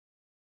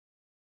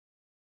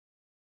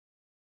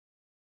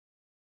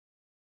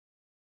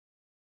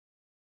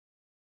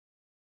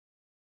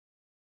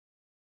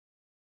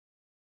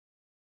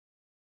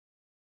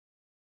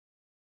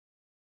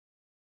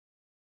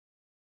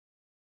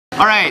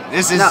Alright,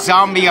 this is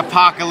Zombie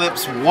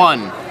Apocalypse 1.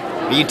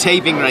 Are you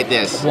taping right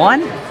this? 1?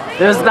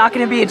 There's not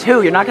going to be a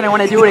 2. You're not going to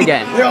want to do it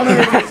again.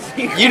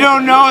 You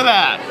don't know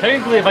that.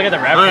 Technically, if I get the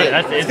rap, right,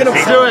 let's do it.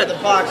 The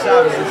box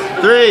office.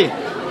 3,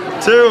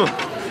 2,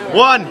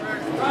 1.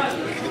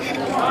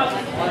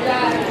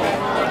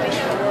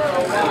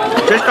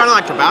 Tastes kind of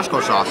like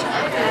Tabasco sauce.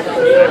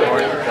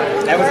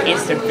 That was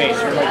instant face.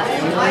 You're like,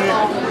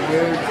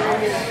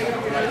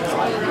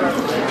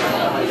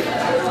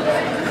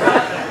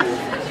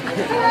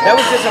 that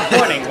was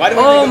disappointing. Why do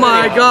we oh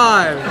my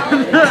god!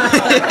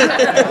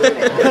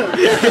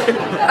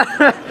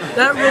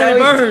 That really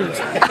burns.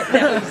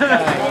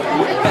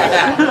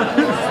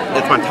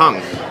 It's my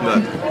tongue,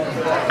 but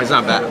it's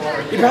not bad.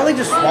 You probably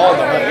just swallowed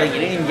the whole thing. You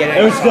didn't even get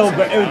it. It was still,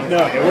 but it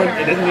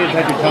doesn't need to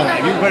touch your tongue.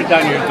 If you put it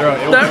down your throat,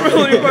 that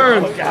really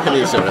burns. I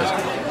need sodas.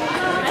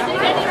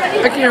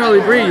 I can't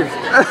hardly breathe.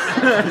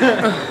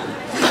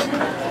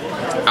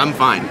 I'm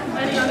fine.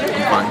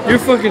 You're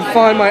fucking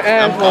fine, my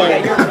asshole.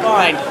 Yeah, you're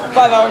fine. 5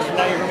 hours from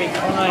now, you're gonna be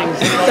crying.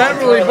 That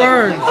really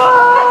burns.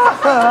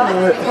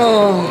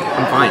 Oh.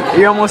 I'm fine.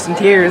 You're almost in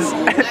tears.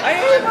 Okay.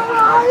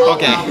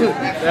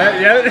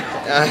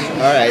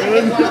 Alright.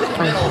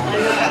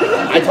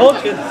 I told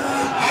you.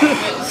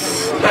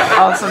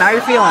 Oh, so now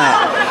you're feeling it.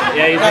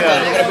 Yeah, you do.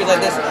 You're gonna be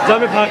like this.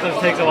 Zombie Apocalypse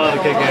takes a while to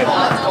kick in.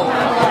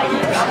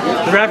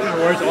 The rap is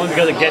worse only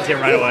because it gets you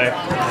right away.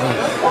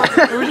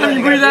 Every time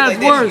you breathe out,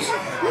 it's worse.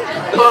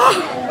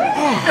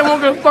 It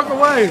won't go fuck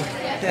away.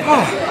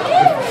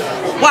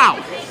 Wow.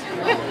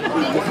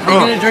 You're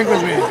gonna drink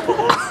with me.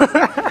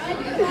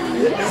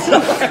 It's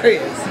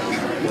hilarious.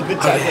 It's a bit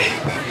tight.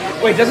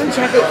 Wait, doesn't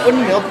chocolate,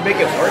 wouldn't milk make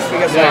it worse?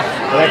 Because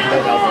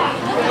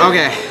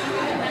Okay.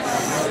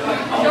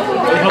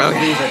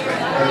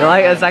 You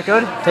like? Is that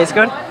good? Tastes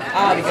good?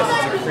 Because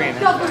it's a cream.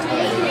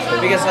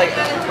 Because like,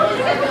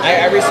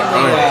 I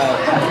recently,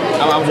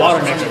 I'm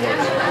water mixer.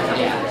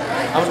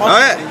 I was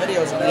watching some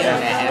videos on the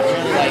internet, and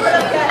apparently,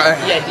 like,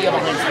 the idea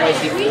behind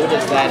spicy food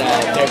is that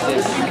there's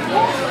this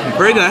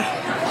Pretty good.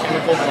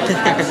 chemical called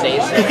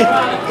capsaicin,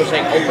 which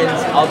like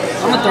opens up.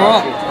 I'm gonna throw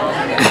up.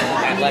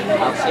 And like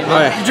calcium.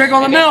 You drink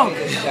all the milk.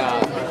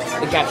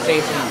 The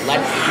capsaicin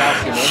lets the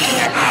calcium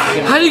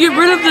in. How do you get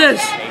rid of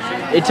this?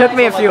 It took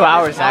me a few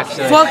hours,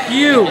 actually. Fuck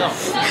you.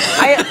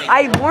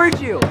 I warned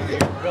you.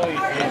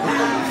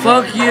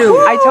 Fuck you.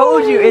 I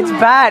told you it's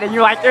bad, and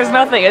you're like, there's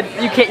nothing.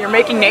 You can't. You're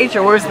making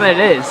nature worse than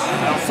it is.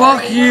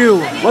 Fuck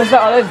you. What's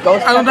that? Oh, there's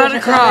ghost peppers. I'm about to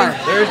cry.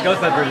 There's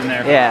ghost peppers in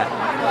there. Yeah.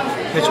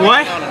 It's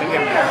what?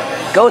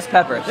 Ghost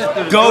peppers.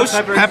 Ghost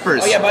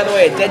peppers. Oh yeah, by the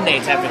way, it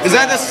detonates everything. Is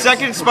that the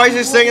second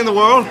spiciest thing in the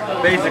world?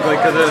 Basically,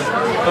 because the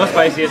most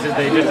spiciest is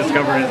they just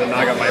discovered is a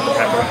Naga viper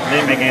pepper. They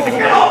didn't make anything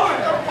weird.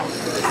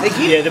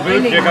 Yeah, the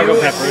blue Chicago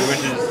peppers,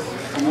 which is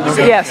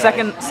Yeah,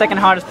 second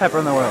hottest pepper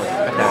in the world.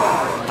 Okay.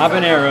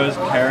 habaneros,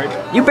 carrot.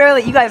 You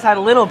guys had a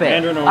little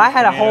bit. I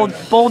had a whole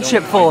bowl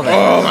chip full of it.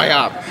 Oh my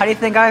god. How do you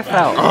think I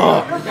felt?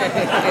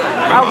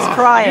 I was You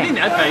crying. didn't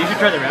that bad. You should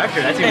try the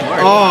raptor. That's even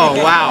worse. Oh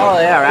wow. Oh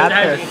yeah,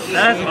 raptor.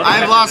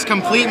 I've lost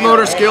complete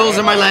motor skills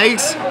in my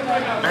legs.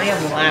 I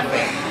am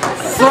laughing.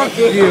 Fuck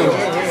you.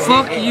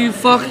 Fuck you.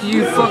 Fuck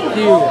you. Fuck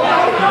you.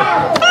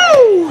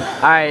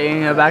 Alright, you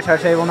gonna go back to our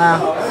table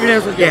now?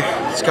 Yeah.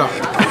 Let's go.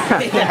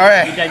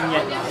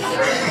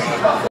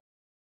 Alright.